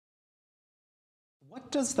What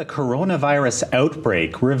does the coronavirus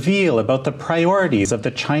outbreak reveal about the priorities of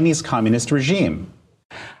the Chinese Communist regime?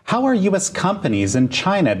 How are U.S. companies in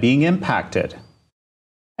China being impacted?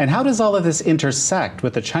 And how does all of this intersect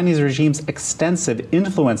with the Chinese regime's extensive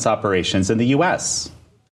influence operations in the U.S.?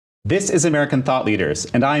 This is American Thought Leaders,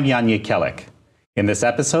 and I'm Jekielek. In this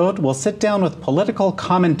episode, we'll sit down with political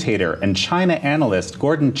commentator and China analyst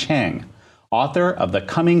Gordon Chang, author of The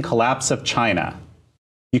Coming Collapse of China.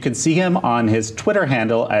 You can see him on his Twitter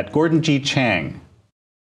handle at Gordon G. Chang.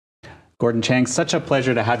 Gordon Chang, such a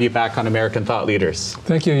pleasure to have you back on American Thought Leaders.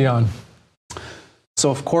 Thank you, Jan. So,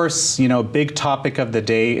 of course, big topic of the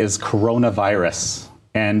day is coronavirus.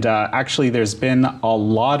 And actually, there's been a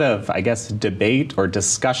lot of, debate or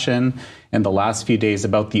discussion in the last few days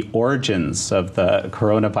about the origins of the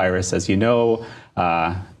coronavirus. As you know,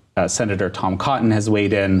 Senator Tom Cotton has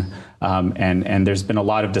weighed in, and there's been a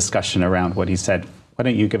lot of discussion around what he said. Why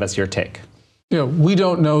don't you give us your take? We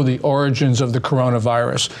don't know the origins of the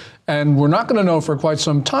coronavirus, and we're not going to know for quite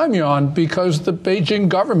some time, Jan, because the Beijing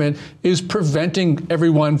government is preventing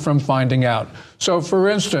everyone from finding out. So, for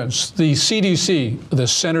instance, the CDC, the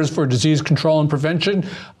Centers for Disease Control and Prevention,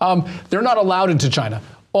 they're not allowed into China.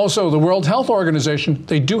 Also, the World Health Organization,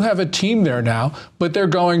 they do have a team there now, but they're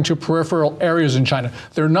going to peripheral areas in China.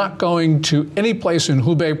 They're not going to any place in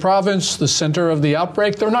Hubei province, the center of the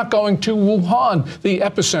outbreak. They're not going to Wuhan, the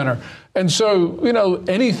epicenter. And so,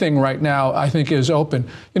 anything right now, I think, is open.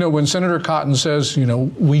 When Senator Cotton says,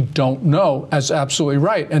 we don't know, that's absolutely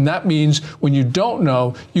right. And that means when you don't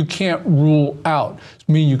know, you can't rule out.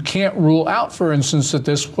 You can't rule out, for instance, that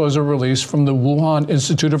this was a release from the Wuhan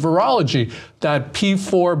Institute of Virology, that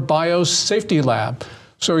P4 biosafety lab.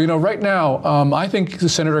 So, right now, I think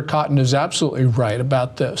Senator Cotton is absolutely right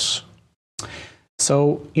about this.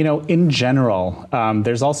 So, in general,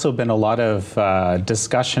 there's also been a lot of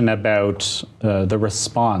discussion about the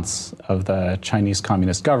response of the Chinese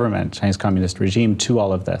Communist government, Chinese Communist regime to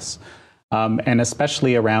all of this, and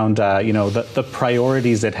especially around, the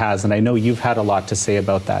priorities it has. And I know you've had a lot to say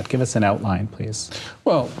about that. Give us an outline, please.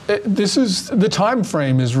 Well, the time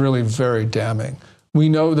frame is really very damning. We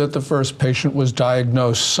know that the first patient was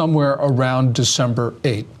diagnosed somewhere around December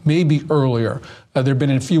 8th, maybe earlier. There have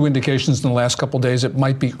been a few indications in the last couple of days it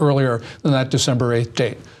might be earlier than that December 8th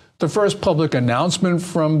date. The first public announcement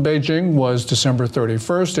from Beijing was December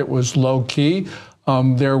 31st. It was low key.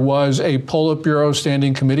 There was a Politburo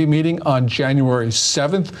Standing Committee meeting on January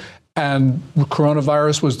 7th, and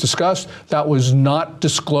coronavirus was discussed. That was not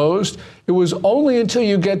disclosed. It was only until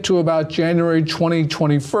you get to about January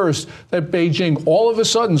 2021 that Beijing all of a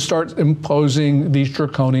sudden starts imposing these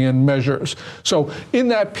draconian measures. So in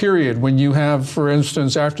that period, when you have, for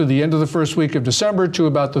instance, after the end of the first week of December to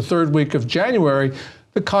about the third week of January,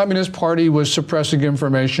 the Communist Party was suppressing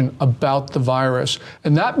information about the virus.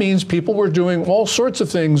 And that means people were doing all sorts of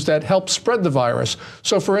things that helped spread the virus.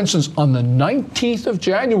 So, for instance, on the 19th of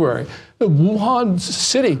January, the Wuhan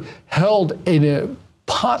city held a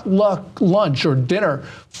potluck lunch or dinner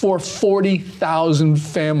for 40,000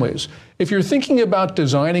 families. If you're thinking about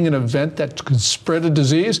designing an event that could spread a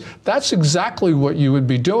disease, that's exactly what you would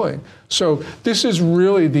be doing. So this is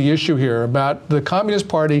really the issue here about the Communist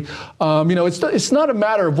Party. It's not a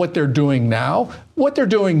matter of what they're doing now. What they're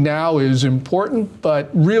doing now is important,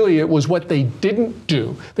 but really it was what they didn't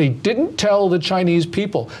do. They didn't tell the Chinese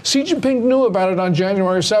people. Xi Jinping knew about it on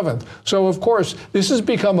January 7th. So, of course, this has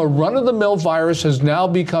become a run-of-the-mill virus, has now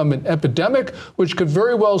become an epidemic, which could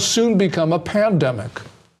very well soon become a pandemic.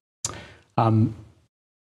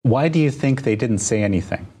 Why do you think they didn't say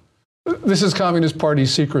anything? This is Communist Party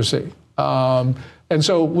secrecy. And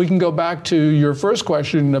so we can go back to your first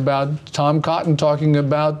question about Tom Cotton talking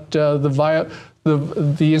about the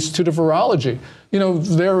Institute of Virology.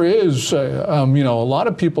 There is, a lot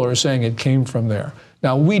of people are saying it came from there.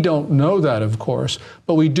 Now, we don't know that, of course,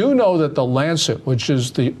 but we do know that The Lancet, which is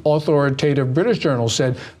the authoritative British journal,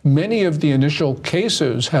 said many of the initial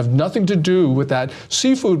cases have nothing to do with that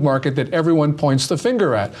seafood market that everyone points the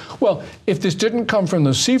finger at. Well, if this didn't come from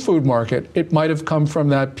the seafood market, it might have come from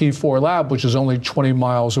that P4 lab, which is only 20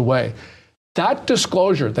 miles away. That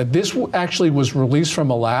disclosure that this actually was released from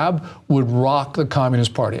a lab would rock the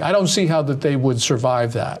Communist Party. I don't see how that they would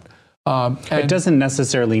survive that. It doesn't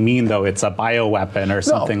necessarily mean, though, it's a bioweapon or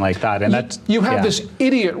something like that. And you have this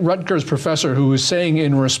idiot Rutgers professor who is saying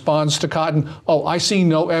in response to Cotton, oh, I see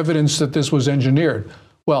no evidence that this was engineered.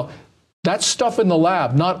 Well, That stuff in the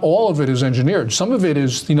lab, not all of it is engineered. Some of it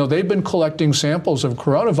is, they've been collecting samples of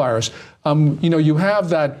coronavirus. You have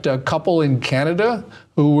that couple in Canada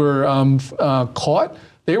who were caught.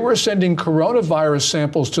 They were sending coronavirus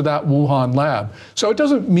samples to that Wuhan lab. So it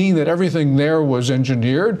doesn't mean that everything there was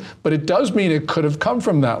engineered, but it does mean it could have come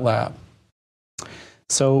from that lab.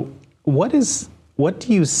 So what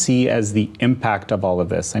do you see as the impact of all of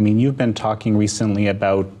this? I mean, you've been talking recently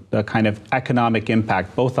about the kind of economic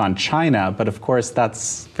impact both on China, but of course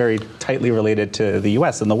that's very tightly related to the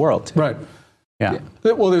US and the world too. Right. Yeah.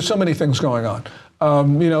 Well, there's so many things going on.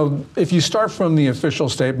 If you start from the official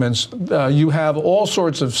statements, you have all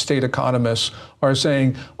sorts of state economists are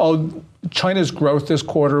saying, oh, China's growth this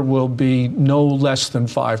quarter will be no less than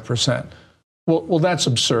 5%. Well, that's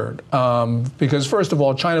absurd, because first of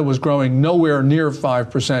all, China was growing nowhere near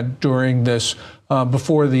 5% during this,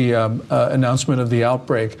 before the announcement of the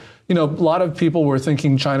outbreak. A lot of people were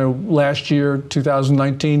thinking China last year,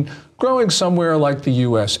 2019, growing somewhere like the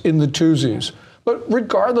US, in the twosies. But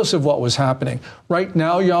regardless of what was happening, right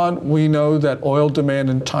now, Jan, we know that oil demand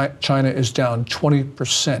in China is down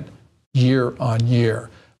 20% year on year.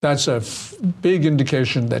 That's a big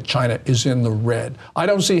indication that China is in the red. I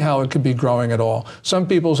don't see how it could be growing at all. Some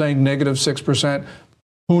people saying negative 6%,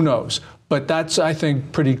 who knows? But that's, I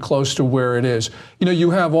think, pretty close to where it is. You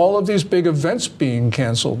have all of these big events being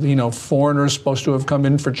canceled. Foreigners supposed to have come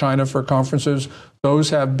in for China for conferences. Those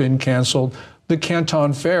have been canceled. The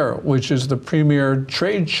Canton Fair, which is the premier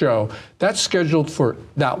trade show, that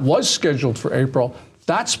was scheduled for April.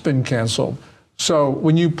 That's been canceled. So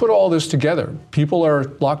when you put all this together, people are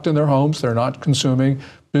locked in their homes. They're not consuming.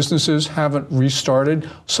 Businesses haven't restarted.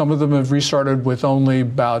 Some of them have restarted with only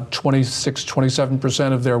about 26,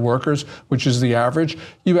 27% of their workers, which is the average.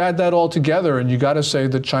 You add that all together, and you got to say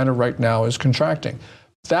that China right now is contracting.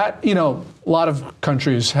 That, a lot of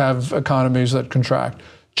countries have economies that contract.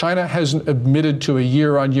 China hasn't admitted to a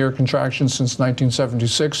year-on-year contraction since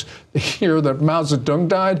 1976, the year that Mao Zedong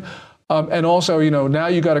died. And also, now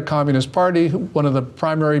you got a communist party. One of the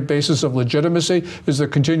primary bases of legitimacy is the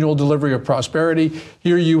continual delivery of prosperity.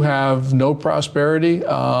 Here you have no prosperity.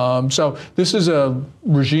 So this is a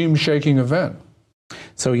regime-shaking event.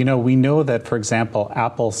 So, we know that, for example,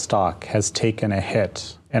 Apple stock has taken a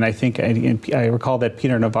hit. And I think I recall that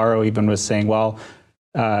Peter Navarro even was saying, well,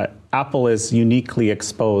 Apple is uniquely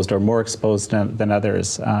exposed or more exposed than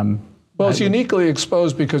others. Well, it's uniquely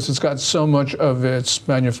exposed because it's got so much of its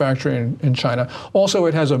manufacturing in China. Also,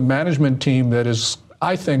 it has a management team that is,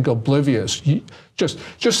 I think, oblivious.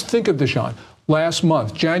 Just think of this, Sean. Last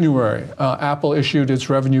month, January, Apple issued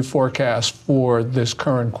its revenue forecast for this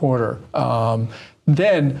current quarter.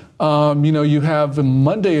 Then, you have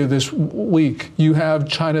Monday of this week, you have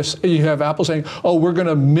Apple saying, oh, we're going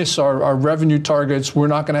to miss our revenue targets. We're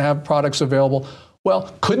not going to have products available.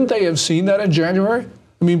 Well, couldn't they have seen that in January?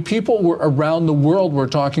 I mean, people around the world were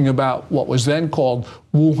talking about what was then called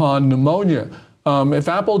Wuhan pneumonia. If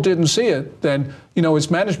Apple didn't see it, then,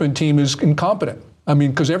 its management team is incompetent. I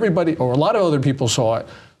mean, because everybody, or a lot of other people saw it.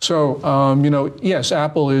 So, yes,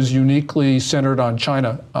 Apple is uniquely centered on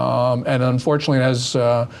China. And unfortunately, it has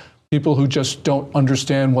people who just don't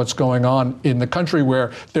understand what's going on in the country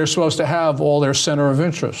where they're supposed to have all their center of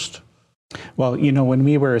interest. Well, when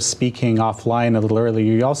we were speaking offline a little earlier,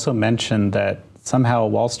 you also mentioned that somehow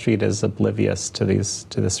Wall Street is oblivious to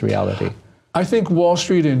this reality. I think Wall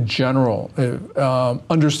Street in general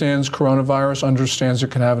understands coronavirus, understands it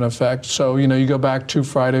can have an effect. So, you go back 2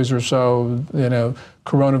 Fridays or so,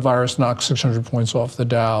 coronavirus knocked 600 points off the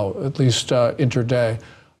Dow, at least intraday.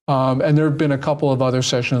 And there have been a couple of other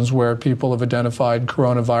sessions where people have identified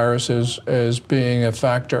coronavirus as being a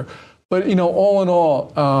factor. But, all in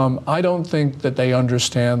all, I don't think that they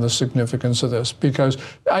understand the significance of this because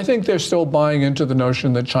I think they're still buying into the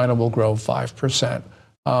notion that China will grow 5%.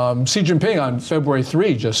 Xi Jinping on February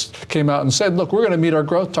 3 just came out and said, look, we're going to meet our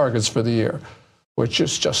growth targets for the year, which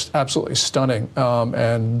is just absolutely stunning.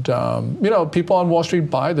 People on Wall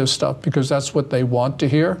Street buy this stuff because that's what they want to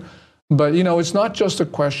hear. But, it's not just a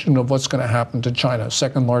question of what's going to happen to China.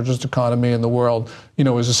 Second largest economy in the world,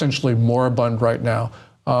 is essentially moribund right now.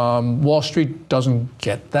 Wall Street doesn't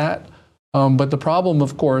get that. But the problem,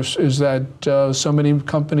 of course, is that so many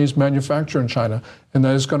companies manufacture in China, and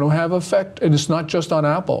that is going to have effect. And it's not just on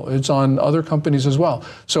Apple, it's on other companies as well.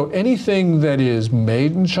 So anything that is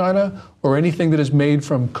made in China or anything that is made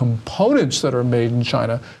from components that are made in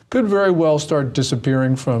China could very well start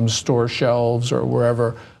disappearing from store shelves or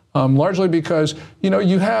wherever. Largely because,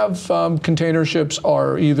 you have container ships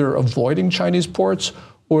are either avoiding Chinese ports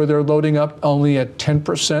or they're loading up only at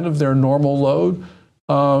 10% of their normal load.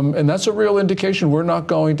 And that's a real indication we're not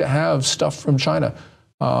going to have stuff from China.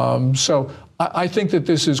 So I think that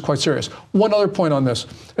this is quite serious. One other point on this,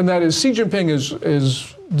 and that is Xi Jinping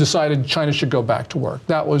is decided China should go back to work.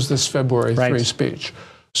 That was this February 3 speech.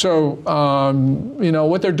 So,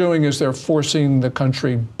 what they're doing is they're forcing the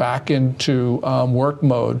country back into work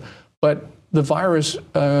mode, but the virus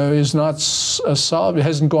is not solved. It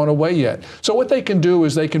hasn't gone away yet. So what they can do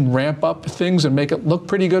is they can ramp up things and make it look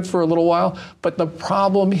pretty good for a little while. But the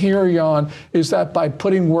problem here, Jan, is that by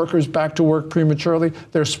putting workers back to work prematurely,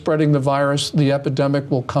 they're spreading the virus. The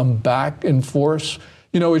epidemic will come back in force.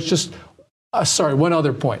 It's just, sorry, one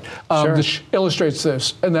other point. Sure. This illustrates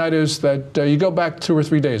this, and that is that you go back 2 or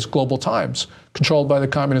 3 days, Global Times, controlled by the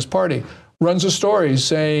Communist Party, runs a story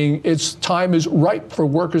saying its time is ripe for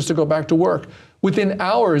workers to go back to work. Within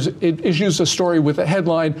hours, it issues a story with a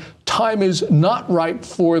headline, "Time is not ripe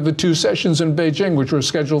for the 2 sessions in Beijing," which were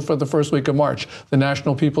scheduled for the first week of March, the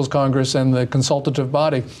National People's Congress and the consultative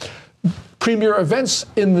body. Premier events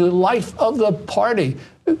in the life of the party,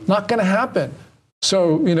 not going to happen.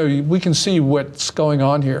 So, we can see what's going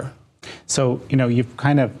on here. So, you've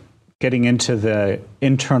kind of getting into the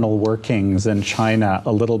internal workings in China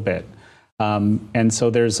a little bit. And so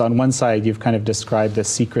there's, on one side, you've kind of described the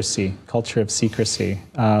secrecy, culture of secrecy.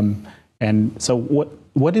 And so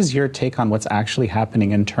what is your take on what's actually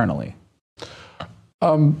happening internally?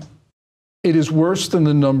 It is worse than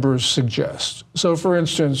the numbers suggest. So, for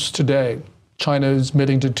instance, today, China is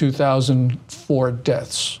admitting to 2,004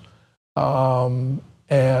 deaths.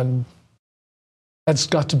 And that's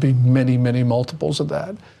got to be many, many multiples of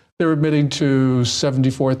that. They're admitting to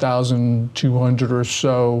 74,200 or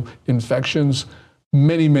so infections,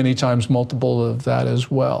 many, many times multiple of that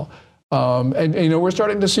as well. And we're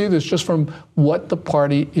starting to see this just from what the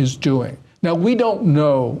party is doing. Now, we don't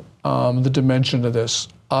know the dimension of this,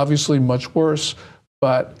 obviously much worse,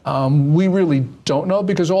 but we really don't know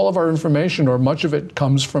because all of our information, or much of it,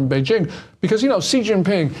 comes from Beijing. Because, Xi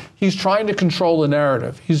Jinping, he's trying to control the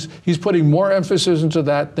narrative. He's putting more emphasis into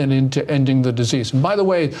that than into ending the disease. And by the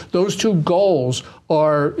way, those 2 goals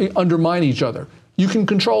undermine each other. You can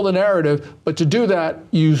control the narrative, but to do that,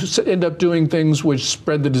 you end up doing things which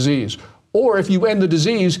spread the disease. Or if you end the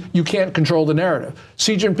disease, you can't control the narrative.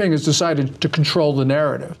 Xi Jinping has decided to control the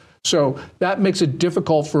narrative. So that makes it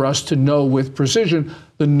difficult for us to know with precision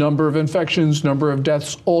the number of infections, number of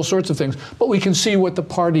deaths, all sorts of things. But we can see what the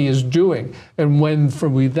party is doing. And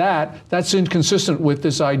that's inconsistent with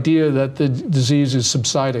this idea that the disease is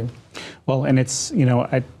subsiding. Well, and it's,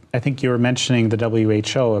 I think you were mentioning the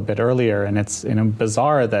WHO a bit earlier, and it's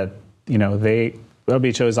bizarre that,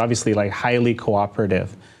 WHO is obviously like highly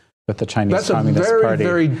cooperative with the Chinese Communist Party. That's a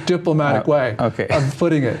very, very diplomatic way of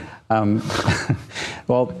putting it.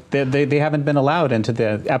 Well, they haven't been allowed into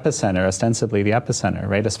the epicenter, ostensibly the epicenter,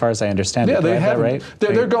 right? As far as I understand it. Yeah, they haven't. Right?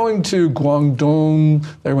 They're going to Guangdong,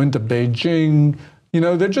 they went to Beijing.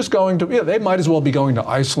 They're just going to, they might as well be going to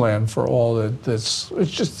Iceland for all this.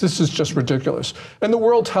 This is just ridiculous. And the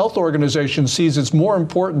World Health Organization sees it's more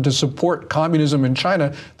important to support communism in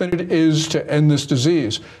China than it is to end this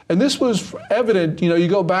disease. And this was evident, you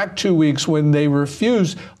go back 2 weeks when they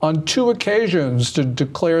refused on 2 occasions to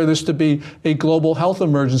declare this to be a global health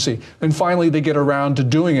emergency. And finally, they get around to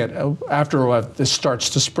doing it after this starts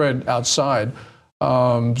to spread outside.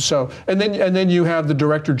 And then you have the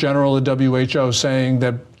Director General of the WHO saying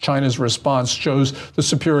that China's response shows the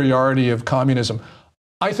superiority of communism.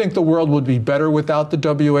 I think the world would be better without the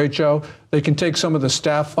WHO. They can take some of the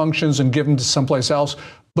staff functions and give them to someplace else.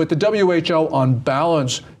 But the WHO, on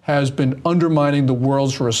balance, has been undermining the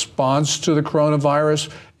world's response to the coronavirus.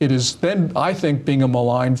 It is then, I think, being a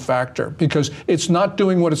malign factor because it's not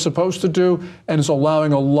doing what it's supposed to do, and it's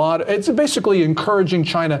allowing it's basically encouraging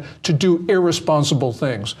China to do irresponsible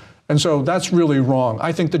things. And so that's really wrong.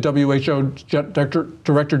 I think the WHO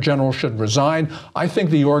Director General should resign. I think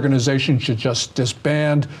the organization should just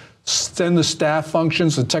disband, send the staff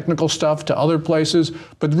functions, the technical stuff to other places.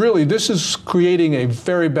 But really, this is creating a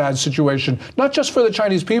very bad situation, not just for the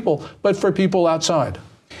Chinese people, but for people outside.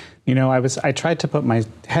 I tried to put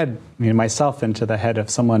myself into the head of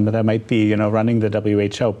someone that might be, running the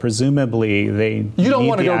WHO. Presumably, you don't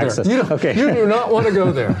want to go there. You do not want to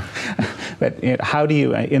go there. But how do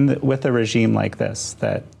you, with a regime like this,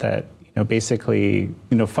 that basically,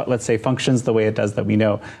 let's say functions the way it does that we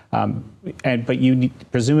know, but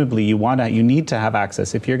presumably you need to have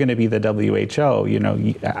access. If you're going to be the WHO,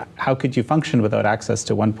 how could you function without access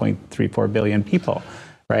to 1.34 billion people?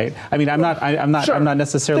 Right. I mean, I'm not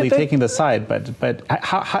necessarily taking the side, but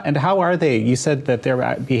how are they? You said that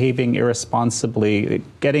they're behaving irresponsibly,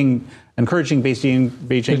 encouraging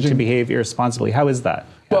Beijing to behave irresponsibly. How is that?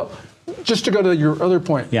 Well, just to go to your other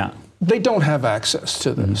point. Yeah. They don't have access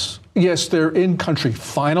to this. Mm-hmm. Yes, they're in country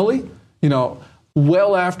finally.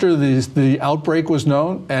 well after the outbreak was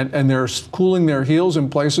known, and they're cooling their heels in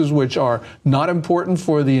places which are not important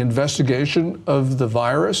for the investigation of the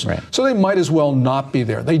virus. Right. So they might as well not be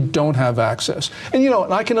there. They don't have access. And,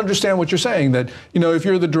 and I can understand what you're saying, that, if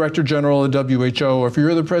you're the Director General of the WHO, or if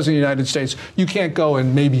you're the President of the United States, you can't go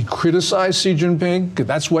and maybe criticize Xi Jinping, because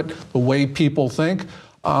that's the way people think.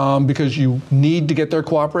 Because you need to get their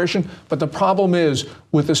cooperation. But the problem is,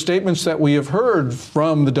 with the statements that we have heard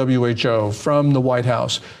from the WHO, from the White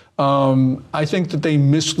House, I think that they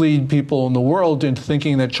mislead people in the world into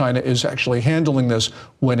thinking that China is actually handling this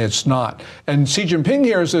when it's not. And Xi Jinping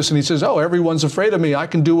hears this and he says, oh, everyone's afraid of me. I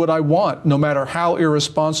can do what I want, no matter how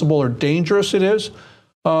irresponsible or dangerous it is.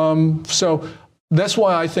 So that's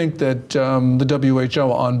why I think that the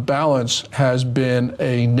WHO, on balance, has been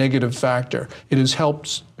a negative factor. It has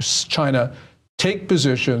helped China take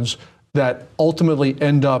positions that ultimately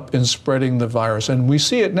end up in spreading the virus. And we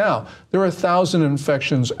see it now. There are 1,000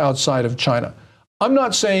 infections outside of China. I'm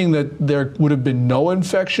not saying that there would have been no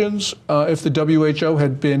infections if the WHO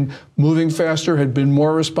had been moving faster, had been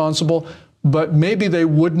more responsible, but maybe they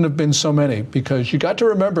wouldn't have been so many, because you got to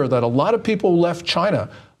remember that a lot of people left China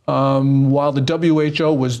while the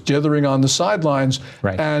WHO was dithering on the sidelines,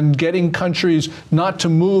 right, and getting countries not to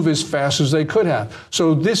move as fast as they could have.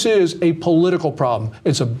 So this is a political problem.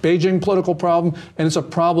 It's a Beijing political problem, and it's a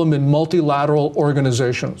problem in multilateral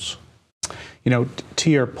organizations. To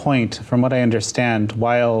your point, from what I understand,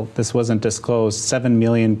 while this wasn't disclosed, 7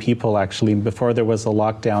 million people actually, before there was a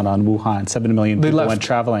lockdown on Wuhan, 7 million people went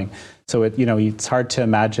traveling. So it's hard to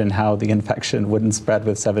imagine how the infection wouldn't spread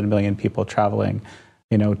with 7 million people traveling.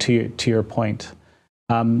 To your point.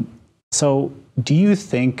 So do you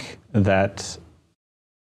think that,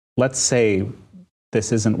 let's say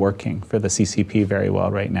this isn't working for the CCP very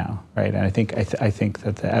well right now, right? And I think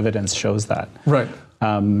that the evidence shows that. Right.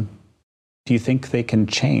 Do you think they can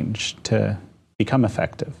change to become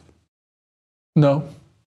effective? No.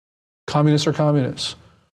 Communists are communists.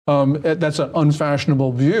 That's an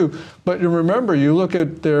unfashionable view. But remember, you look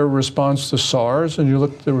at their response to SARS and you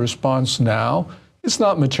look at the response now, it's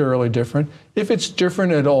not materially different. If it's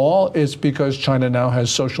different at all, it's because China now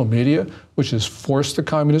has social media, which has forced the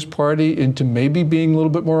Communist Party into maybe being a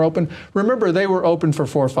little bit more open. Remember, they were open for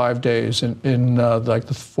 4 or 5 days in like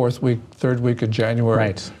the third week of January.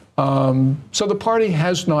 Right. So the party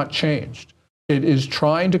has not changed. It is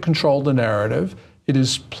trying to control the narrative. It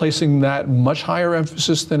is placing that much higher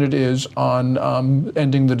emphasis than it is on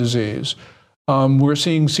ending the disease. We're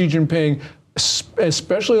seeing Xi Jinping,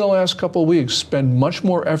 especially in the last couple of weeks, spend much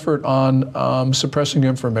more effort on suppressing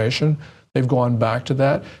information. They've gone back to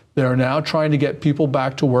that. They're now trying to get people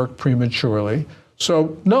back to work prematurely.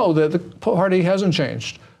 So no, the party hasn't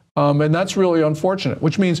changed. And that's really unfortunate,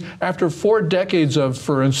 which means after 4 decades of,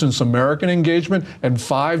 for instance, American engagement and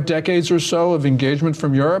 5 decades or so of engagement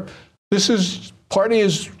from Europe, party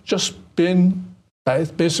has just been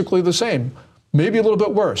basically the same. Maybe a little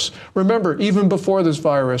bit worse. Remember, even before this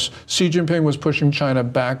virus, Xi Jinping was pushing China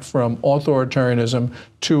back from authoritarianism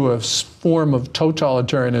to a form of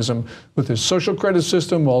totalitarianism with his social credit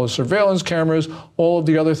system, all the surveillance cameras, all of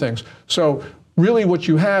the other things. So really what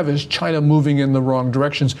you have is China moving in the wrong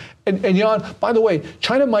directions. And Jan, by the way,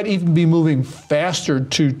 China might even be moving faster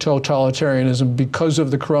to totalitarianism because of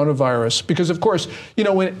the coronavirus. Because, of course,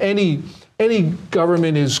 when any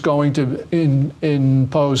government is going to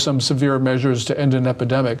impose some severe measures to end an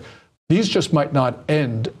epidemic, these just might not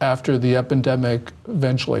end after the epidemic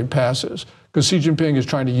eventually passes. Because Xi Jinping is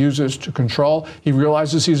trying to use this to control. He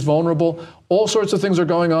realizes he's vulnerable. All sorts of things are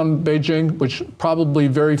going on in Beijing, which probably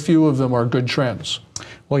very few of them are good trends.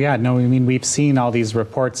 Well, yeah, no, I mean, we've seen all these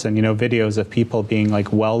reports and, videos of people being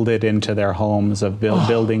like welded into their homes, of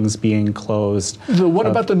buildings being closed. What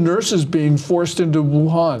about the nurses being forced into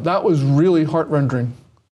Wuhan? That was really heart-rending.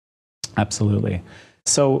 Absolutely.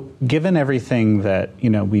 So given everything that,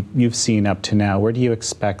 you've seen up to now, where do you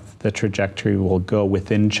expect the trajectory will go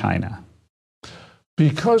within China?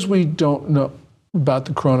 Because we don't know about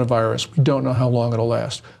the coronavirus, we don't know how long it'll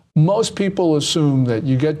last. Most people assume that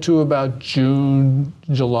you get to about June,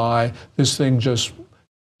 July, this thing just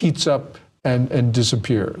heats up and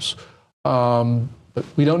disappears. But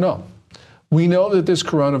we don't know. We know that this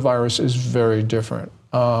coronavirus is very different.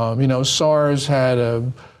 SARS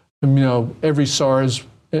had every SARS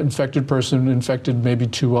infected person infected maybe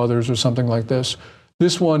 2 others or something like this.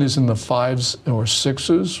 This one is in the 5s or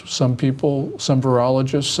 6s, some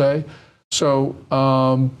virologists say. So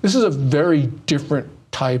this is a very different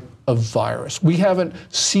type of virus. We haven't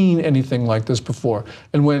seen anything like this before.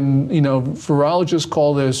 And when, virologists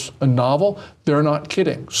call this a novel, they're not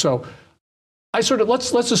kidding. So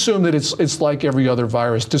let's assume that it's like every other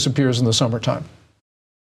virus, disappears in the summertime.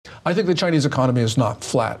 I think the Chinese economy is not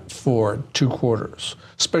flat for 2 quarters,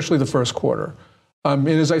 especially the first quarter. And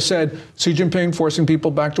as I said, Xi Jinping forcing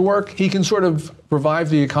people back to work, he can sort of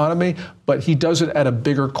revive the economy, but he does it at a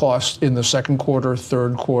bigger cost in the second quarter,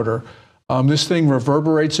 third quarter. This thing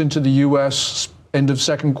reverberates into the U.S. end of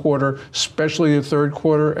second quarter, especially the third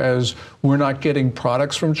quarter, as we're not getting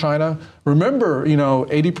products from China. Remember,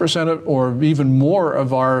 80% or even more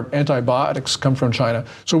of our antibiotics come from China.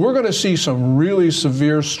 So we're going to see some really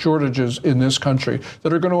severe shortages in this country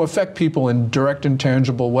that are going to affect people in direct and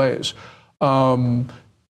tangible ways.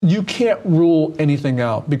 You can't rule anything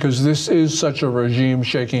out because this is such a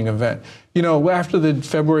regime-shaking event. After the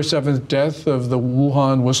February 7th death of the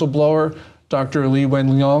Wuhan whistleblower, Dr. Li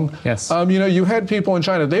Wenliang, yes. You had people in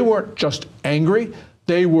China, they weren't just angry,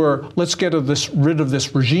 they were, let's get rid of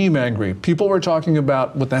this regime angry. People were talking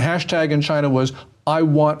about what the hashtag in China was, I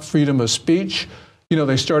want freedom of speech.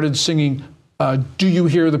 They started singing, Do You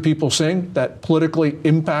Hear the People Sing? That politically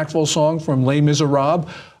impactful song from Les Miserables.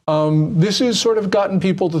 This has sort of gotten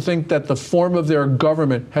people to think that the form of their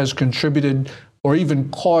government has contributed or even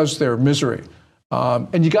caused their misery.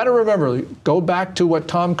 And you got to remember, go back to what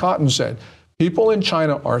Tom Cotton said. People in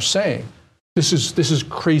China are saying, this is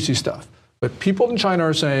crazy stuff, but people in China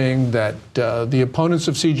are saying that the opponents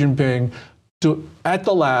of Xi Jinping at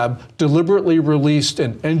the lab deliberately released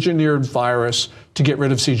an engineered virus to get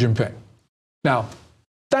rid of Xi Jinping. Now,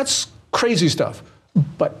 that's crazy stuff.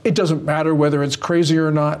 But it doesn't matter whether it's crazy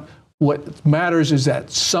or not. What matters is that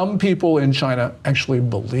some people in China actually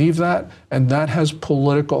believe that, and that has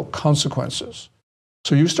political consequences.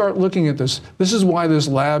 So you start looking at this. This is why this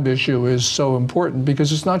lab issue is so important,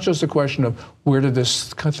 because it's not just a question of where did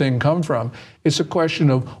this thing come from. It's a question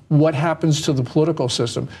of what happens to the political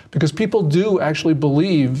system, because people do actually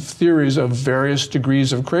believe theories of various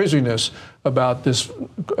degrees of craziness about this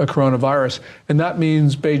coronavirus. And that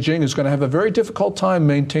means Beijing is going to have a very difficult time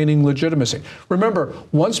maintaining legitimacy. Remember,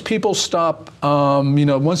 once people stop,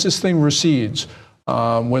 once this thing recedes,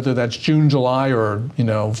 whether that's June, July, or,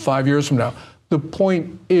 5 years from now, the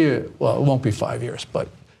point is, well, it won't be 5 years, but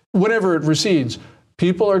whenever it recedes,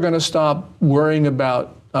 people are going to stop worrying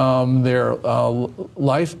about their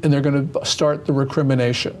life, and they're going to start the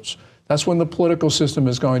recriminations. That's when the political system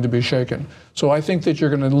is going to be shaken. So I think that you're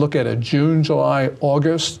going to look at a June, July,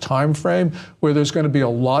 August timeframe where there's going to be a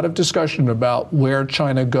lot of discussion about where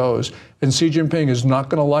China goes. And Xi Jinping is not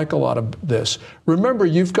going to like a lot of this. Remember,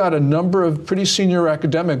 you've got a number of pretty senior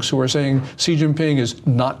academics who are saying Xi Jinping is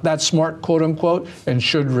not that smart, quote unquote, and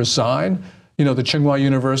should resign. The Tsinghua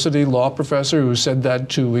University law professor who said that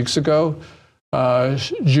 2 weeks ago,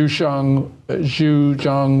 Zhu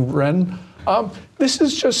Zhangren. This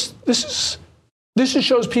just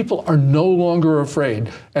shows people are no longer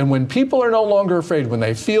afraid. And when people are no longer afraid, when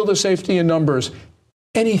they feel the safety in numbers,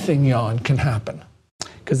 anything, Jan, can happen.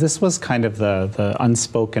 Because this was kind of the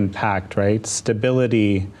unspoken pact, right?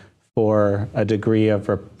 Stability for a degree of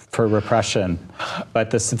for repression.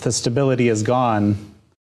 But if the stability is gone,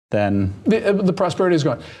 then the prosperity is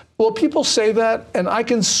gone. Well, people say that, and I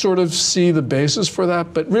can sort of see the basis for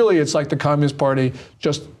that, but really it's like the Communist Party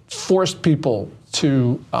just forced people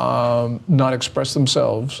to not express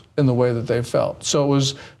themselves in the way that they felt. So it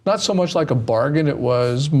was not so much like a bargain, it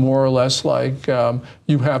was more or less like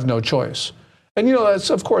you have no choice. And that's,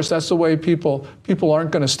 of course, that's the way people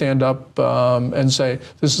aren't going to stand up and say,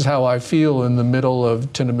 this is how I feel in the middle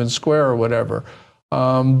of Tiananmen Square or whatever.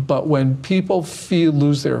 But when people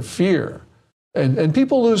lose their fear, and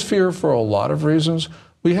people lose fear for a lot of reasons.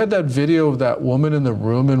 We had that video of that woman in the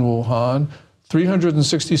room in Wuhan,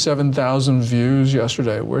 367,000 views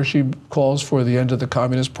yesterday, where she calls for the end of the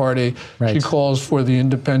Communist Party. Right. She calls for the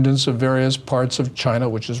independence of various parts of China,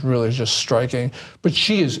 which is really just striking. But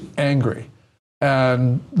she is angry.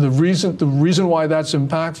 And the reason why that's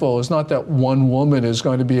impactful is not that one woman is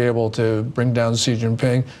going to be able to bring down Xi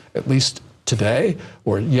Jinping, at least today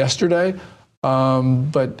or yesterday.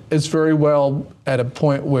 But it's very well at a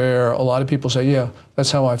point where a lot of people say, yeah,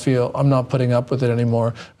 that's how I feel. I'm not putting up with it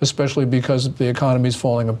anymore, especially because the economy is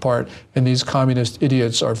falling apart and these communist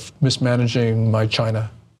idiots are mismanaging my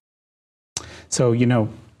China. So,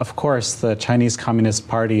 of course, the Chinese Communist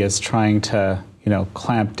Party is trying to,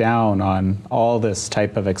 clamp down on all this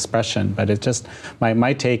type of expression. But it just,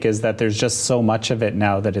 my take is that there's just so much of it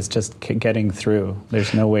now that it's just getting through.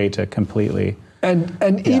 There's no way to completely...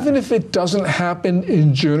 And even if it doesn't happen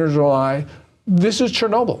in June or July, this is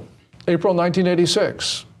Chernobyl, April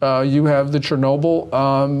 1986. You have the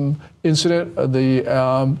Chernobyl incident.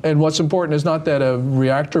 And what's important is not that a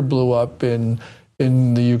reactor blew up in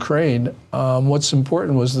in the Ukraine, what's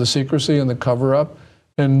important was the secrecy and the cover-up,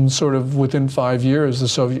 and sort of within 5 years, the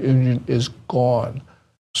Soviet Union is gone.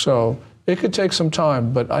 So it could take some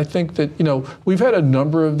time, but I think that, we've had a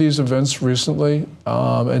number of these events recently,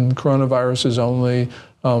 and coronavirus is only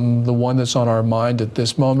the one that's on our mind at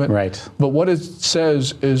this moment. Right. But what it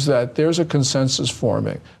says is that there's a consensus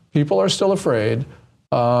forming. People are still afraid,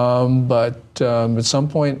 but at some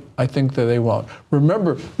point, I think that they won't.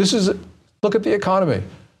 Remember, look at the economy.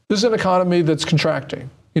 This is an economy that's contracting.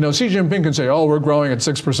 Xi Jinping can say, oh, we're growing at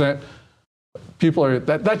 6%.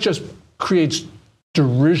 That just creates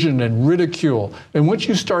derision and ridicule. And once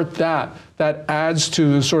you start that adds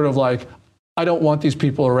to the sort of like, I don't want these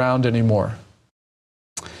people around anymore.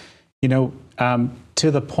 To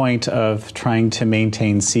the point of trying to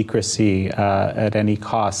maintain secrecy at any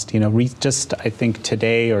cost, just I think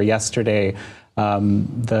today or yesterday,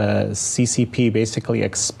 the CCP basically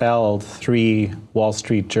expelled 3 Wall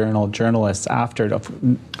Street Journal journalists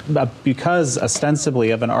because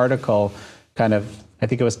ostensibly of an article I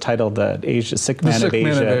think it was titled "The Sick Man of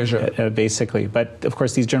Asia," basically. But of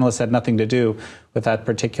course, these journalists had nothing to do with that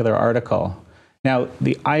particular article. Now,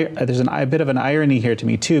 there's a bit of an irony here to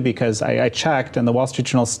me too, because I checked, and the Wall Street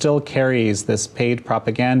Journal still carries this paid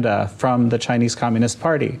propaganda from the Chinese Communist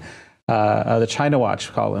Party, the China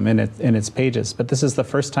Watch column in its pages. But this is the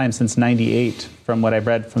first time since '98, from what I've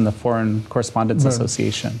read from the Foreign Correspondents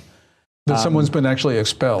Association. That someone's been actually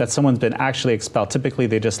expelled. Typically,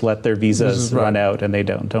 they just let their visas run out and they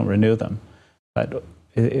don't renew them. But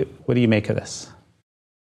what do you make of this?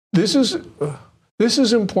 This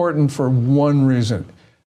is important for one reason.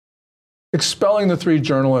 Expelling the 3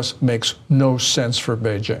 journalists makes no sense for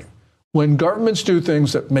Beijing. When governments do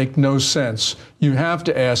things that make no sense, you have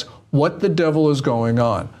to ask what the devil is going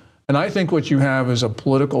on. And I think what you have is a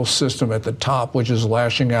political system at the top which is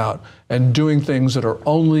lashing out and doing things that are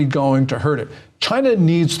only going to hurt it. China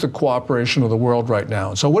needs the cooperation of the world right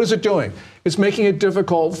now. So what is it doing? It's making it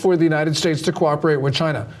difficult for the United States to cooperate with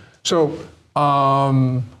China. So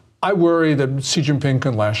I worry that Xi Jinping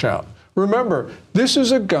can lash out. Remember, this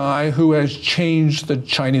is a guy who has changed the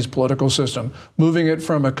Chinese political system, moving it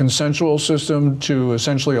from a consensual system to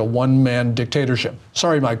essentially a one-man dictatorship.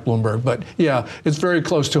 Sorry, Mike Bloomberg, but yeah, it's very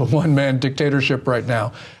close to a one-man dictatorship right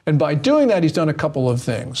now. And by doing that, he's done a couple of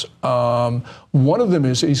things. One of them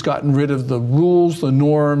is he's gotten rid of the rules, the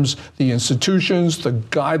norms, the institutions, the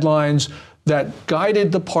guidelines that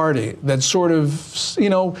guided the party, that sort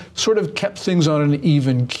of kept things on an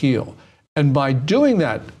even keel. And by doing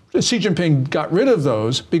that, Xi Jinping got rid of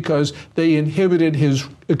those because they inhibited his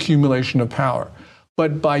accumulation of power.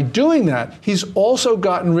 But by doing that, he's also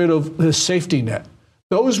gotten rid of the safety net.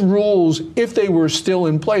 Those rules, if they were still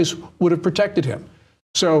in place, would have protected him.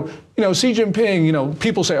 So, Xi Jinping,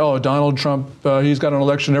 people say, oh, Donald Trump, he's got an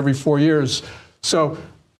election every 4 years. So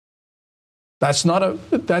that's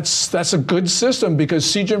a good system, because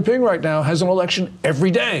Xi Jinping right now has an election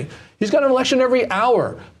every day. He's got an election every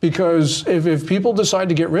hour, because if people decide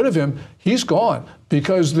to get rid of him, he's gone,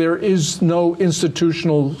 because there is no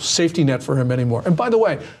institutional safety net for him anymore. And by the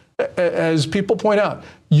way, as people point out,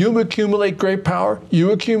 you accumulate great power, you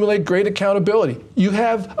accumulate great accountability. You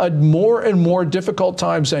have a more and more difficult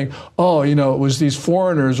time saying, oh, it was these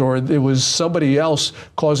foreigners or it was somebody else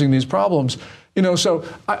causing these problems. So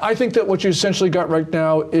I think that what you essentially got right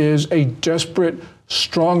now is a desperate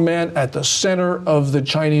strongman at the center of the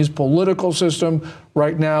Chinese political system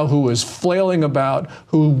right now, who is flailing about,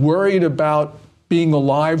 who worried about being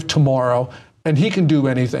alive tomorrow, and he can do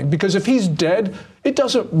anything. Because if he's dead, it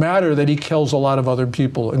doesn't matter that he kills a lot of other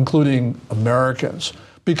people, including Americans.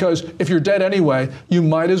 Because if you're dead anyway, you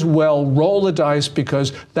might as well roll the dice,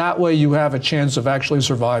 because that way you have a chance of actually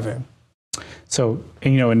surviving. So,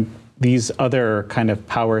 in these other kind of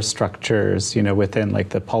power structures, within like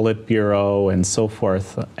the Politburo and so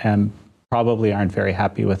forth, and probably aren't very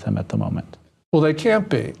happy with him at the moment. Well, they can't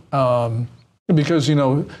be, because,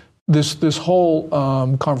 this whole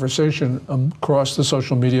conversation across the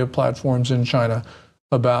social media platforms in China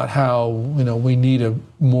about how, we need a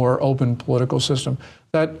more open political system,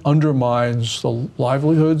 that undermines the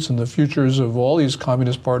livelihoods and the futures of all these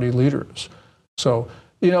Communist Party leaders. So,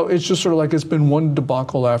 it's just sort of like it's been one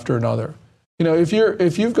debacle after another.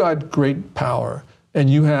 If you've got great power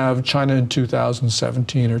and you have China in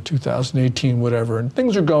 2017 or 2018, whatever, and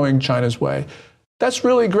things are going China's way, that's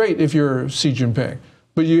really great if you're Xi Jinping.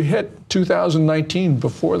 But you hit 2019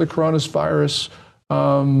 before the coronavirus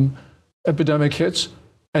epidemic hits,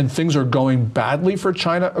 and things are going badly for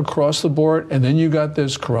China across the board, and then you got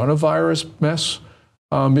this coronavirus mess.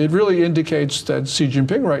 It really indicates that Xi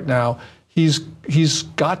Jinping right now, he's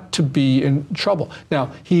got to be in trouble.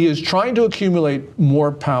 Now, he is trying to accumulate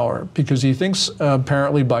more power because he thinks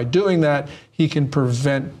apparently by doing that, he can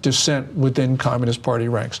prevent dissent within Communist Party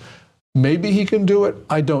ranks. Maybe he can do it,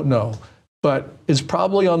 I don't know. But it's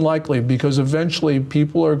probably unlikely because eventually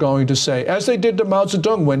people are going to say, as they did to Mao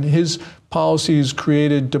Zedong when his policies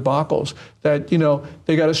created debacles, that, you know,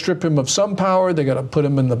 they got to strip him of some power, they got to put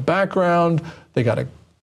him in the background, they got to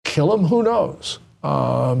kill him, who knows?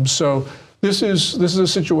 So this is a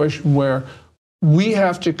situation where we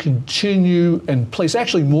have to continue and place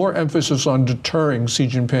actually more emphasis on deterring Xi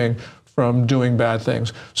Jinping from doing bad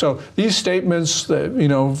things. So these statements that, you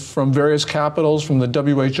know, from various capitals, from the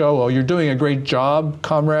WHO, oh, you're doing a great job,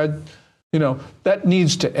 comrade, you know, that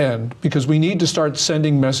needs to end because we need to start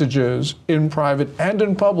sending messages in private and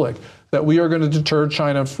in public that we are going to deter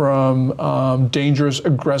China from dangerous,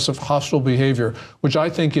 aggressive, hostile behavior, which I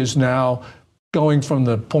think is now going from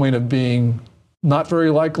the point of being not very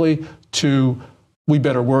likely to we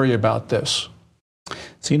better worry about this.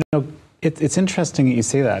 So, you know, it's interesting that you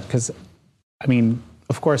say that because, I mean,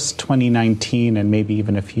 of course, 2019 and maybe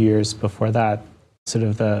even a few years before that, sort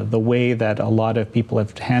of the way that a lot of people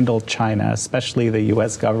have handled China, especially the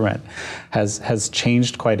U.S. government, has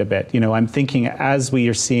changed quite a bit. You know, I'm thinking as we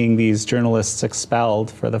are seeing these journalists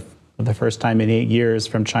expelled for the first time in 8 years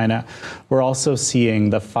from China, we're also seeing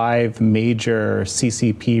the 5 major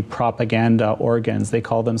CCP propaganda organs. They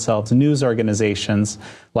call themselves news organizations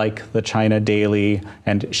like the China Daily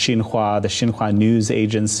and Xinhua, the Xinhua News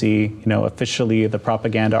Agency, you know, officially the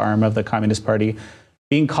propaganda arm of the Communist Party,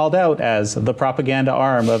 being called out as the propaganda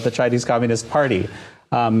arm of the Chinese Communist Party.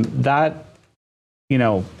 That, you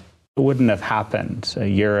know, wouldn't have happened a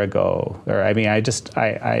year ago. Or I mean,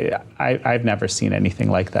 I've never seen anything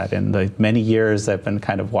like that in the many years I've been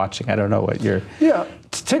kind of watching. I don't know what you're. Yeah,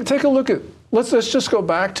 take a look at. Let's just go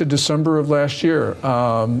back to December of last year.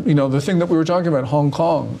 You know, the thing that we were talking about, Hong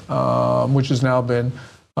Kong, which has now been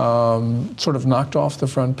sort of knocked off the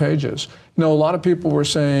front pages. You know, a lot of people were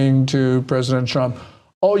saying to President Trump,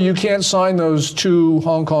 "Oh, you can't sign those 2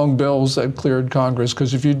 Hong Kong bills that cleared Congress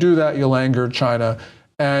because if you do that, you'll anger China."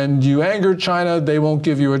 And you anger China, they won't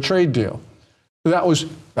give you a trade deal. That was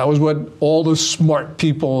what all the smart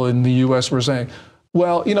people in the U.S. were saying.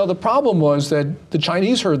 Well, you know, the problem was that the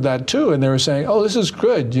Chinese heard that too, and they were saying, "Oh, this is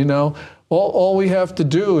good. You know, all we have to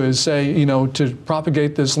do is say, you know, to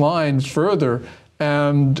propagate this line further,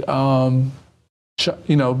 and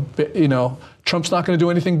you know, Trump's not going to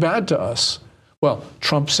do anything bad to us." Well,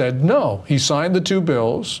 Trump said no. He signed the 2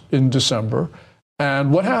 bills in December,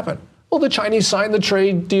 and what happened? Well, the Chinese signed the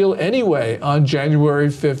trade deal anyway on January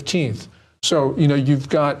 15th. So, you know, you've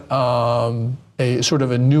got a sort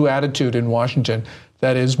of a new attitude in Washington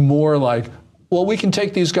that is more like, well, we can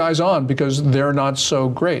take these guys on because they're not so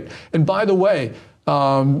great. And by the way,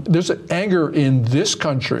 there's an anger in this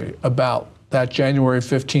country about that January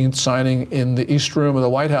 15th signing in the East Room of the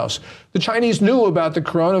White House. The Chinese knew about the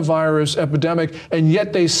coronavirus epidemic, and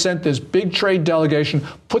yet they sent this big trade delegation,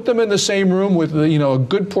 put them in the same room with, you know, a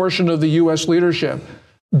good portion of the U.S. leadership,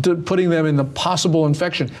 putting them in the possible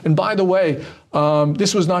infection. And by the way,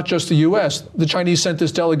 this was not just the U.S. The Chinese sent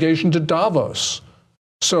this delegation to Davos.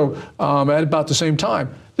 So at about the same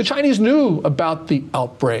time, the Chinese knew about the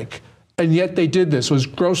outbreak. And yet they did this. It was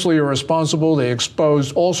grossly irresponsible. They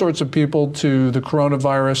exposed all sorts of people to the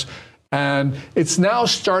coronavirus. And it's now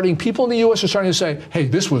starting, people in the U.S. are starting to say, hey,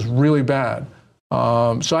 this was really bad.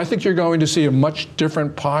 So I think you're going to see a much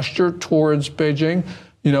different posture towards Beijing.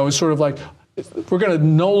 You know, it's sort of like, we're going to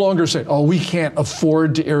no longer say, oh, we can't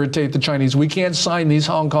afford to irritate the Chinese. We can't sign these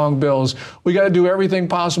Hong Kong bills. We got to do everything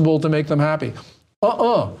possible to make them happy.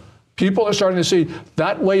 People are starting to see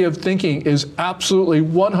that way of thinking is absolutely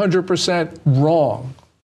 100% wrong.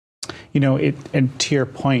 You know, and to your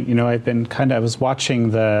point, you know, I was watching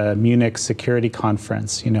the Munich Security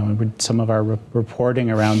Conference, you know, and some of our reporting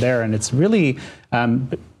around there, and it's really,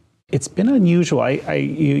 it's been unusual.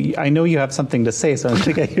 I know you have something to say, so I'm going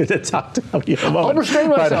to get you to talk to me in a moment. I'll restrain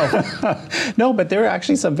myself. No, but there are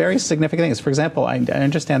actually some very significant things. For example, I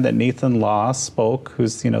understand that Nathan Law spoke,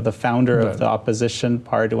 who's, you know, the founder of the opposition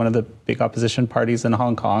party, one of the big opposition parties in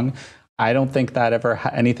Hong Kong. I don't think that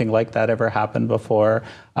anything like that ever happened before.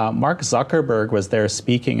 Mark Zuckerberg was there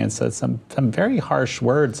speaking and said some very harsh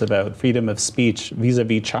words about freedom of speech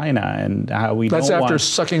vis-a-vis China and how we That's don't after want...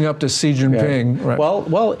 sucking up to Xi Jinping. Yeah. Right.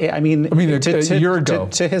 Well, I mean a year ago.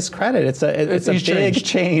 To his credit, it's a big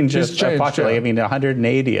change of popularity. I mean,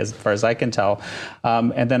 180 as far as I can tell.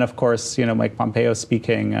 And then, of course, you know, Mike Pompeo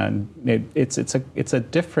speaking, and it's a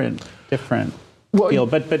different. Well,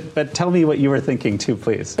 but tell me what you were thinking too,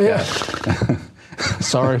 please. Yeah.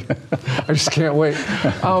 Sorry, I just can't wait.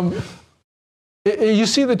 You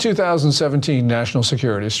see the 2017 National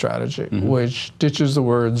Security Strategy, which ditches the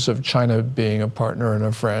words of China being a partner and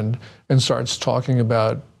a friend and starts talking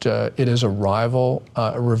about it as a rival,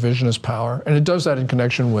 a revisionist power. And it does that in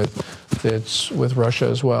connection with Russia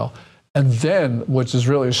as well. And then, which is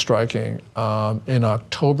really striking, in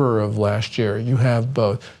October of last year, you have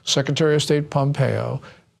both Secretary of State Pompeo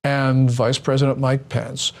and Vice President Mike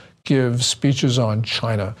Pence give speeches on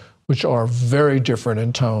China, which are very different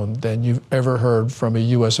in tone than you've ever heard from a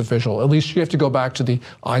U.S. official. At least you have to go back to the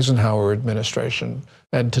Eisenhower administration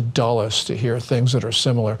and to Dulles to hear things that are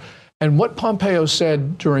similar. And what Pompeo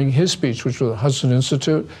said during his speech, which was the Hudson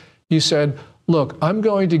Institute, he said, look, I'm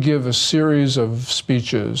going to give a series of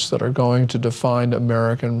speeches that are going to define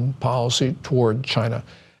American policy toward China.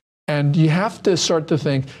 And you have to start to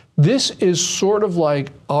think, this is sort of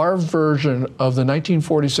like our version of the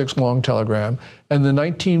 1946 long telegram and the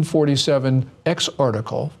 1947 X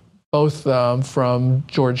article, both from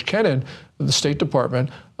George Kennan, the State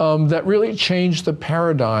Department, that really changed the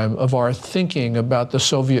paradigm of our thinking about the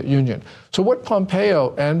Soviet Union. So what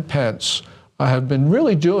Pompeo and Pence have been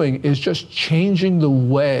really doing is just changing the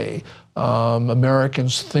way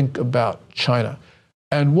Americans think about China.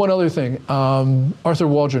 And one other thing, Arthur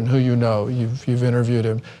Waldron, who you know, you've interviewed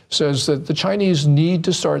him, says that the Chinese need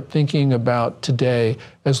to start thinking about today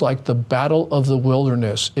as like the Battle of the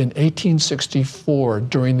Wilderness in 1864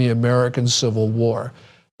 during the American Civil War.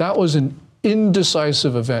 That was an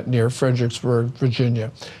indecisive event near Fredericksburg,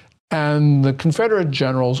 Virginia. And the Confederate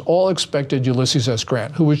generals all expected Ulysses S.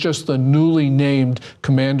 Grant, who was just the newly named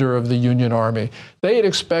commander of the Union Army. They had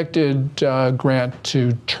expected Grant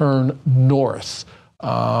to turn north,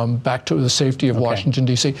 back to the safety of Washington,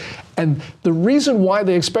 D.C. And the reason why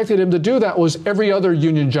they expected him to do that was every other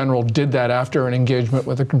Union general did that after an engagement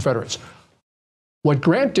with the Confederates. What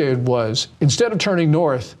Grant did was, instead of turning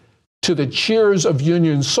north, to the cheers of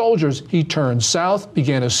Union soldiers, he turned south,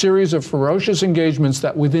 began a series of ferocious engagements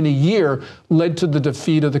that within a year led to the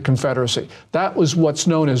defeat of the Confederacy. That was what's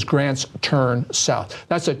known as Grant's turn south.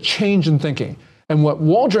 That's a change in thinking. And what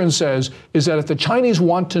Waldron says is that if the Chinese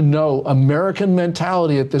want to know American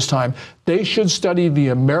mentality at this time, they should study the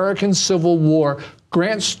American Civil War,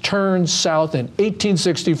 Grant's turn south in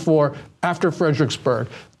 1864 after Fredericksburg.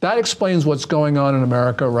 That explains what's going on in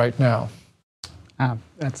America right now.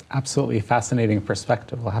 That's absolutely fascinating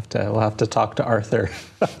perspective. We'll have to talk to Arthur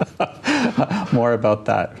more about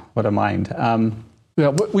that. What a mind.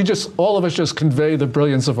 Yeah, all of us just convey the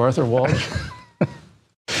brilliance of Arthur Walsh.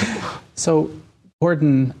 So,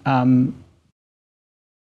 Gordon,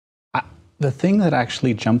 the thing that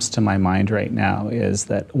actually jumps to my mind right now is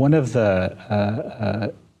that one of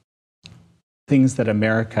the things that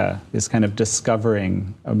America is kind of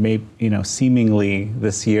discovering, seemingly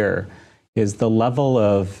this year, is the level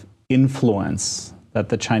of influence that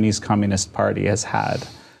the Chinese Communist Party has had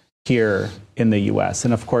here in the U.S.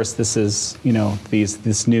 And of course, this is,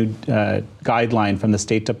 this new guideline from the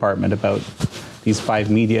State Department about these 5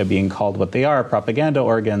 media being called what they are, propaganda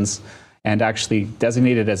organs, and actually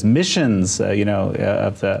designated as missions,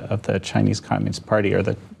 of the Chinese Communist Party or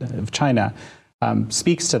of China.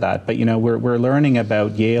 Speaks to that. But, we're learning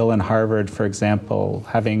about Yale and Harvard, for example,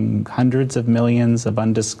 having hundreds of millions of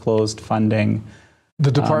undisclosed funding.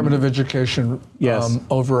 The Department of Education, yes.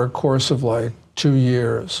 Over a course of like 2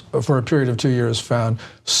 years, for a period of 2 years, found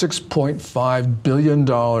 $6.5 billion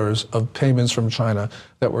of payments from China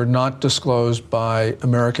that were not disclosed by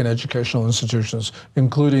American educational institutions,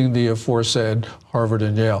 including the aforesaid Harvard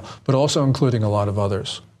and Yale, but also including a lot of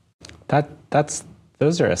others.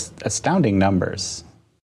 Those are astounding numbers.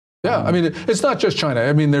 Yeah, I mean, it's not just China.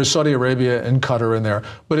 I mean, there's Saudi Arabia and Qatar in there,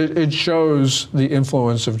 but it shows the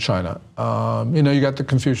influence of China. You got the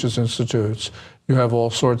Confucius Institutes. You have all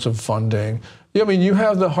sorts of funding. I mean, you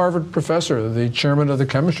have the Harvard professor, the chairman of the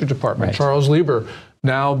chemistry department, right. Charles Lieber,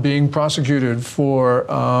 now being prosecuted for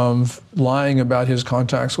lying about his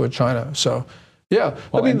contacts with China. So, yeah,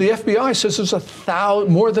 well, the FBI says there's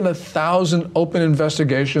more than 1,000 open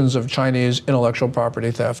investigations of Chinese intellectual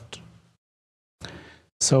property theft.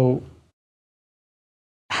 So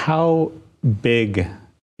how big,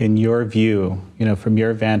 in your view, from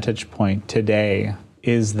your vantage point today,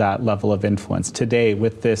 is that level of influence today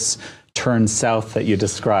with this turn south that you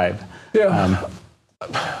describe? Yeah,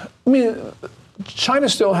 I mean, China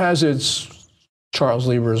still has its Charles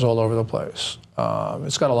Liebers all over the place.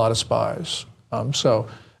 It's got a lot of spies. And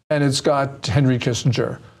it's got Henry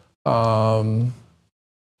Kissinger.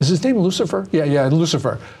 Is his name Lucifer? Yeah,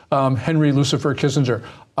 Lucifer. Henry Lucifer Kissinger.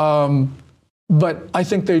 But I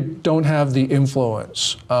think they don't have the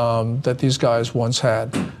influence that these guys once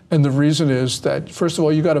had. And the reason is that, first of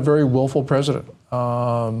all, you got a very willful president.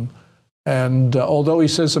 And although he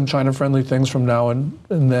says some China-friendly things from now and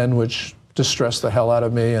then, which distress the hell out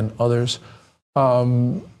of me and others,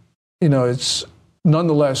 it's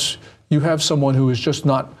nonetheless, you have someone who is just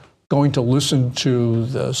not going to listen to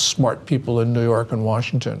the smart people in New York and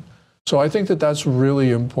Washington. So I think that that's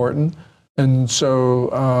really important. And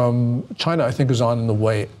so China, I think, is on the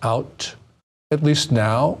way out, at least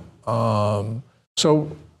now.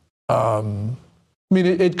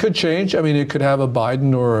 It could change. I mean, it could have a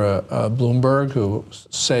Biden or a Bloomberg who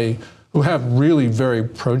have really very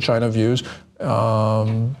pro-China views.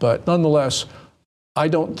 But nonetheless, I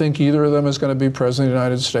don't think either of them is going to be president of the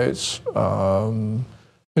United States. And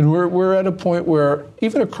we're at a point where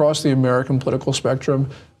even across the American political spectrum,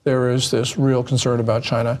 there is this real concern about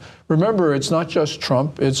China. Remember, it's not just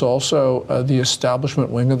Trump, it's also the establishment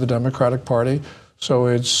wing of the Democratic Party. So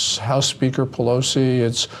it's House Speaker Pelosi,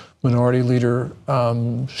 it's Minority Leader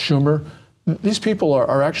Schumer. These people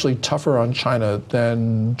are actually tougher on China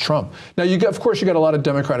than Trump. Now, of course, you got a lot of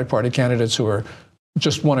Democratic Party candidates who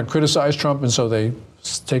just want to criticize Trump, and so they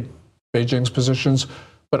take Beijing's positions.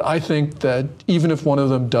 But I think that even if one of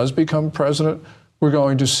them does become president, we're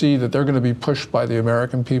going to see that they're going to be pushed by the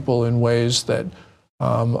American people in ways that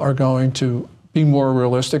are going to be more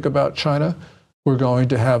realistic about China. We're going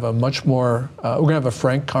to have a we're going to have a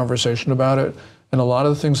frank conversation about it. And a lot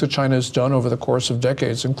of the things that China has done over the course of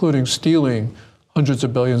decades, including stealing hundreds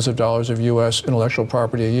of billions of dollars of U.S. intellectual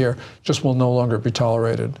property a year, just will no longer be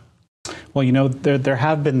tolerated. Well, there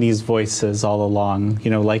have been these voices all along,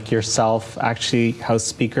 like yourself, actually, House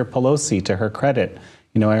Speaker Pelosi, to her credit.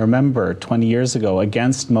 I remember 20 years ago,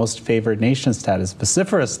 against most favored nation status,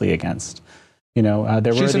 vociferously against. She's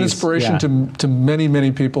an inspiration to many,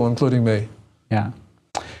 many people, including me. Yeah.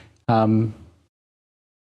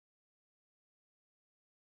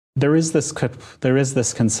 There is this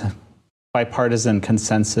bipartisan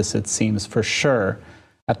consensus, it seems, for sure.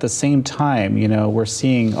 At the same time, we're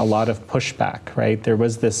seeing a lot of pushback, right? There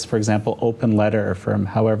was this, for example, open letter from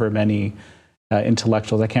however many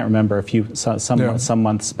intellectuals, I can't remember, some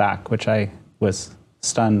months back, which I was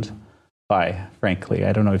stunned by, frankly.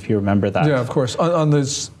 I don't know if you remember that. Yeah, of course, on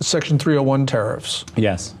this Section 301 tariffs.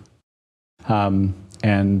 Yes. And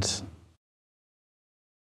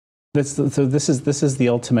this is the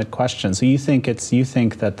ultimate question. So you think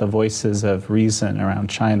that the voices of reason around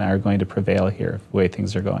China are going to prevail here, the way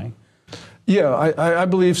things are going? Yeah, I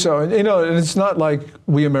believe so. And and it's not like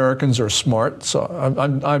we Americans are smart.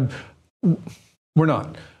 So we're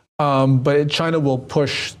not. But China will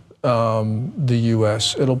push the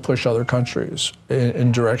U.S. It'll push other countries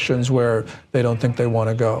in directions where they don't think they want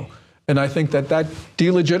to go. And I think that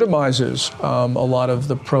delegitimizes a lot of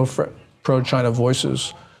the pro-China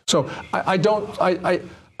voices. So I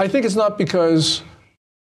think it's not because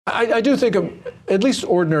I do think at least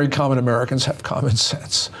ordinary common Americans have common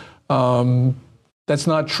sense. That's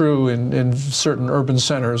not true in certain urban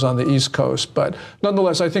centers on the East Coast. But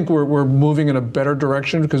nonetheless, I think we're moving in a better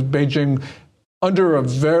direction because Beijing, under a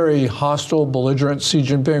very hostile, belligerent Xi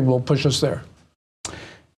Jinping, will push us there.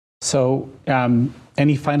 So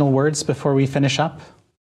any final words before we finish up?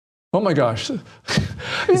 Oh my gosh.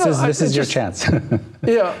 This is your chance.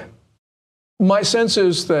 Yeah. My sense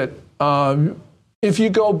is that if you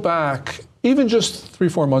go back, even just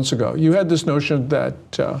 3-4 months ago, you had this notion that,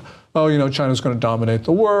 China's going to dominate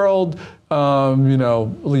the world. You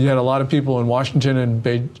had a lot of people in Washington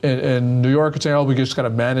and New York saying, we just got to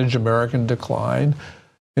manage American decline.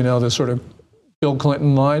 The sort of Bill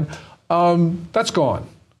Clinton line. That's gone.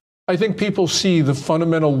 I think people see the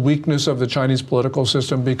fundamental weakness of the Chinese political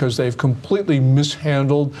system because they've completely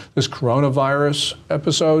mishandled this coronavirus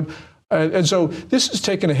episode. And so this has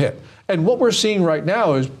taken a hit. And what we're seeing right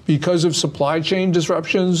now is because of supply chain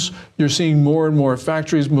disruptions, you're seeing more and more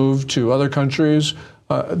factories move to other countries.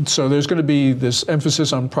 So there's going to be this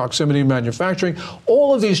emphasis on proximity manufacturing.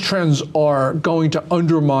 All of these trends are going to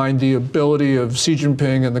undermine the ability of Xi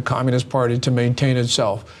Jinping and the Communist Party to maintain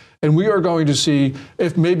itself. And we are going to see,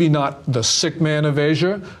 if maybe not the sick man of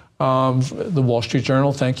Asia, the Wall Street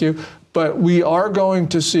Journal, thank you, but we are going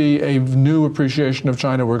to see a new appreciation of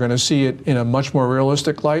China. We're going to see it in a much more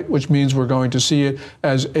realistic light, which means we're going to see it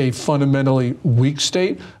as a fundamentally weak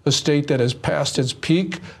state, a state that has passed its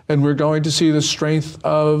peak, and we're going to see the strength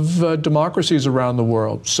of democracies around the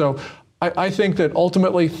world. So I think that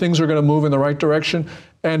ultimately things are going to move in the right direction.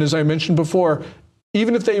 And as I mentioned before,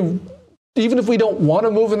 even if we don't want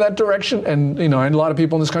to move in that direction, and a lot of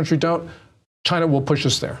people in this country don't, China will push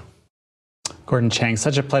us there. Gordon Chang,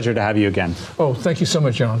 such a pleasure to have you again. Oh, thank you so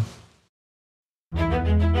much, John.